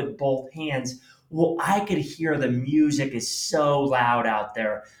hit it with both hands. Well, I could hear the music is so loud out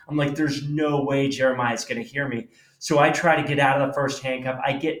there. I'm like, there's no way Jeremiah's going to hear me. So I try to get out of the first handcuff.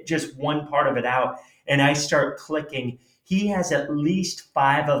 I get just one part of it out and I start clicking. He has at least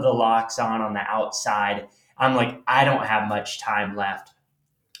 5 of the locks on the outside. I'm like, I don't have much time left.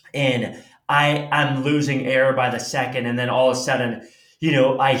 And I'm losing air by the second. And then all of a sudden,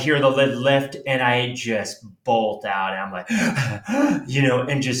 I hear the lid lift and I just bolt out. And I'm like,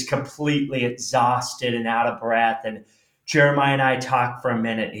 and just completely exhausted and out of breath. And Jeremiah and I talk for a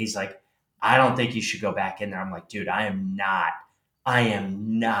minute. He's like, I don't think you should go back in there. I'm like, dude, I am not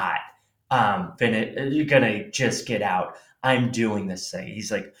gonna just get out. I'm doing this thing.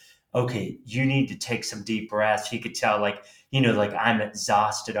 He's like, okay, you need to take some deep breaths. He could tell, like, like I'm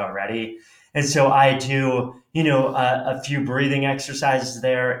exhausted already. And so I do, a few breathing exercises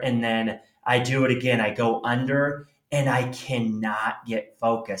there. And then I do it again. I go under and I cannot get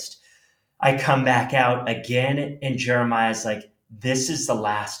focused. I come back out again, and Jeremiah's like, this is the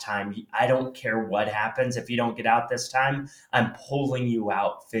last time. I don't care what happens. If you don't get out this time, I'm pulling you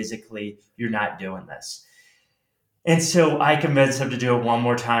out physically. You're not doing this. And so I convince him to do it one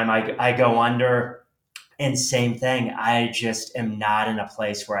more time. I go under, and same thing. I just am not in a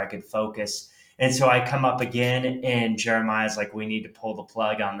place where I could focus. And so I come up again, and Jeremiah's like, we need to pull the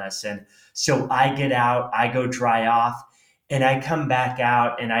plug on this. And so I get out, I go dry off, and I come back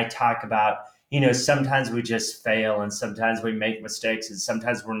out and I talk about, sometimes we just fail and sometimes we make mistakes and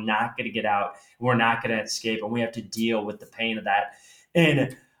sometimes we're not going to get out. We're not going to escape and we have to deal with the pain of that.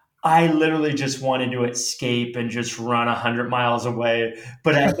 And I literally just wanted to escape and just run 100 miles away.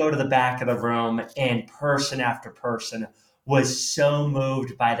 But I go to the back of the room, and person after person was so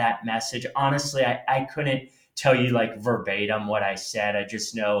moved by that message. Honestly, I couldn't tell you like verbatim what I said. I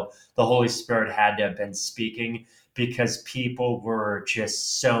just know the Holy Spirit had to have been speaking, because people were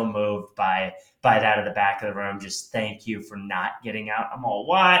just so moved by that at the back of the room. Just thank you for not getting out. I'm all,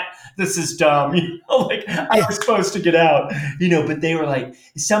 what? This is dumb. Like I was supposed to get out, but they were like,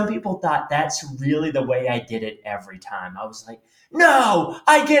 some people thought that's really the way I did it every time. I was like, no,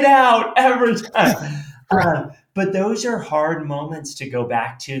 I get out every time. But those are hard moments to go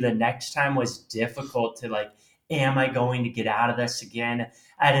back to. The next time was difficult to like, am I going to get out of this again?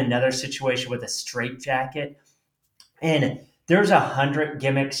 I had another situation with a straitjacket. And there's 100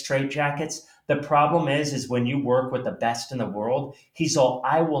 gimmick straitjackets. The problem is when you work with the best in the world, he's all,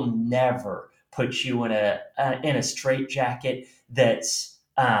 I will never put you in a straitjacket that's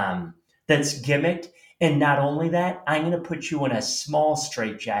gimmicked. And not only that, I'm going to put you in a small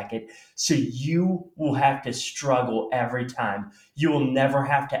straitjacket, so you will have to struggle every time. You will never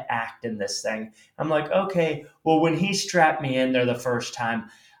have to act in this thing. I'm like, okay. Well, when he strapped me in there the first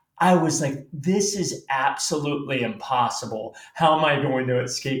time, I was like, this is absolutely impossible. How am I going to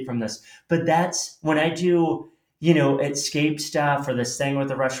escape from this? But that's when I do, escape stuff or this thing with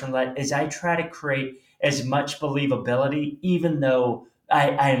the Russian roulette, is I try to create as much believability, even though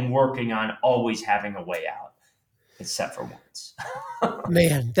I am working on always having a way out, except for once.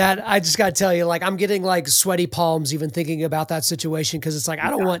 Man, that I just got to tell you, like, I'm getting like sweaty palms even thinking about that situation, because it's like I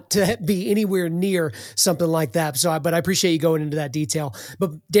don't want to be anywhere near something like that. But I appreciate you going into that detail.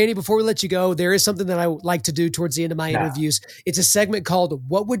 But Danny, before we let you go, there is something that I like to do towards the end of my interviews. It's a segment called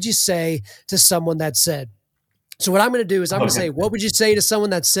 "What Would You Say to Someone That Said." So what I'm going to do is I'm going to say, "What would you say to someone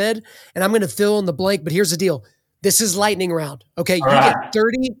that said?" And I'm going to fill in the blank. But here's the deal: this is lightning round. Okay,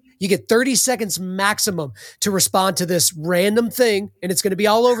 You get 30 seconds maximum to respond to this random thing, and it's going to be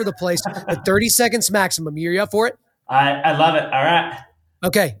all over the place, but 30 seconds maximum. You up for it? I love it. All right.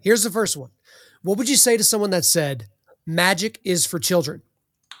 Okay, here's the first one. What would you say to someone that said, magic is for children?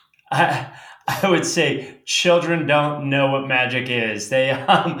 I would say children don't know what magic is. They,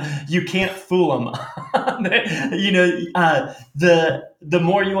 you can't fool them. The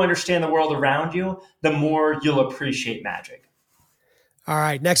more you understand the world around you, the more you'll appreciate magic. All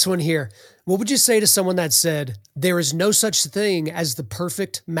right, next one here. What would you say to someone that said, there is no such thing as the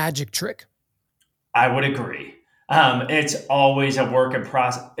perfect magic trick? I would agree. It's always a work in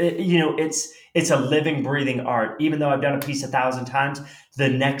process. It's a living, breathing art. Even though I've done a piece 1,000 times, the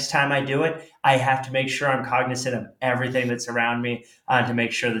next time I do it, I have to make sure I'm cognizant of everything that's around me to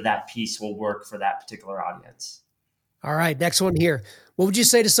make sure that piece will work for that particular audience. All right, next one here. What would you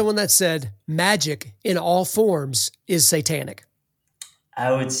say to someone that said, magic in all forms is satanic?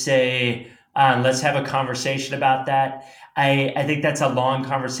 I would say, let's have a conversation about that. I think that's a long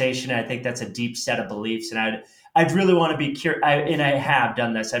conversation. I think that's a deep set of beliefs, and I'd really want to be curious. And I have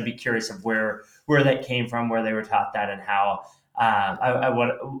done this. I'd be curious of where that came from, where they were taught that, and how. I'd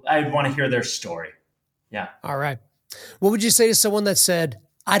want to hear their story. Yeah. All right. What would you say to someone that said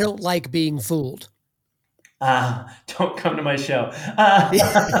I don't like being fooled. Don't come to my show.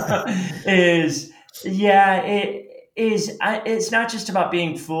 It's not just about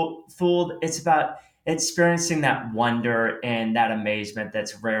being fooled. It's about experiencing that wonder and that amazement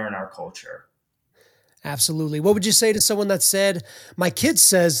that's rare in our culture. Absolutely. What would you say to someone that said, my kid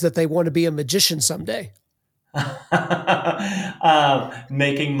says that they want to be a magician someday?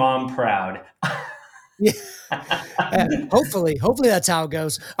 Making mom proud. Yeah. Hopefully that's how it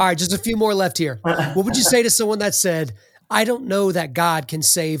goes. All right, just a few more left here. What would you say to someone that said, I don't know that God can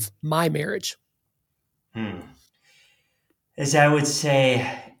save my marriage? As I would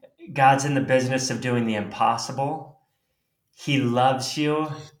say, God's in the business of doing the impossible. He loves you,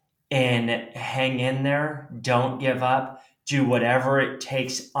 and hang in there. Don't give up. Do whatever it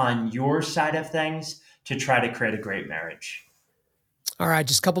takes on your side of things to try to create a great marriage. All right,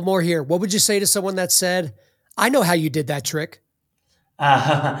 just a couple more here. What would you say to someone that said, I know how you did that trick?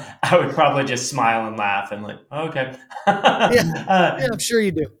 I would probably just smile and laugh and like, okay. Yeah, I'm sure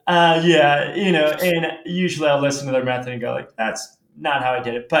you do. And usually I'll listen to their method and go like, that's not how I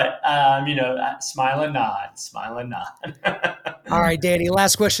did it. But, smile and nod. All right, Danny,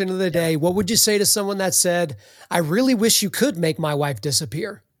 last question of the day. What would you say to someone that said, I really wish you could make my wife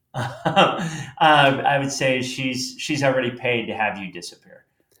disappear? I would say she's already paid to have you disappear.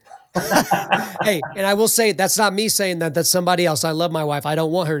 Hey, and I will say, that's not me saying that, that's somebody else. I love my wife. I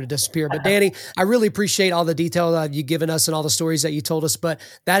don't want her to disappear. But Danny, I really appreciate all the detail that you've given us and all the stories that you told us. But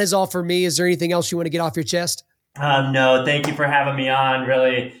that is all for me. Is there anything else you want to get off your chest? No, thank you for having me on.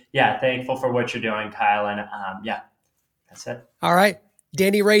 Really, thankful for what you're doing, Kyle. And that's it. All right.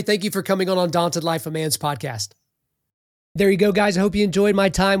 Danny Ray, thank you for coming on Undaunted Life, a Man's podcast. There you go, guys. I hope you enjoyed my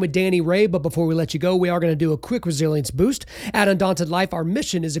time with Danny Ray. But before we let you go, we are going to do a quick resilience boost. At Undaunted Life, our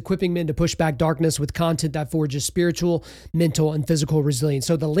mission is equipping men to push back darkness with content that forges spiritual, mental, and physical resilience.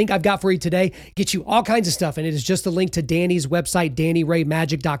 So the link I've got for you today gets you all kinds of stuff. And it is just a link to Danny's website,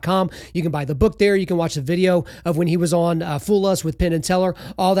 DannyRayMagic.com. You can buy the book there. You can watch the video of when he was on Fool Us with Penn and Teller.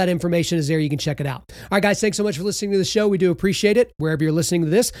 All that information is there. You can check it out. All right, guys, thanks so much for listening to the show. We do appreciate it. Wherever you're listening to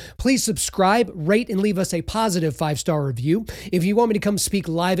this, please subscribe, rate, and leave us a positive 5-star review. If you want me to come speak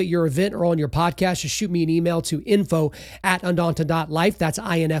live at your event or on your podcast, just shoot me an email to info@undaunted.life. That's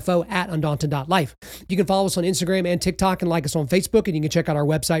INFO @undaunted.life. You can follow us on Instagram and TikTok and like us on Facebook, and you can check out our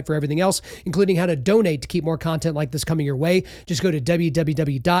website for everything else, including how to donate to keep more content like this coming your way. Just go to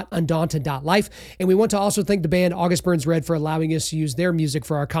www.undaunted.life. And we want to also thank the band August Burns Red for allowing us to use their music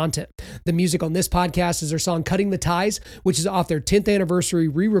for our content. The music on this podcast is their song Cutting the Ties, which is off their 10th anniversary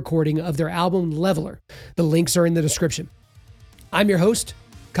re-recording of their album Leveler. The links are in the description. I'm your host,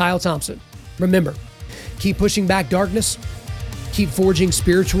 Kyle Thompson. Remember, keep pushing back darkness, keep forging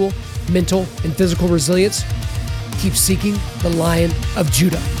spiritual, mental, and physical resilience, keep seeking the Lion of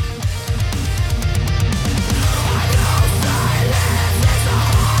Judah.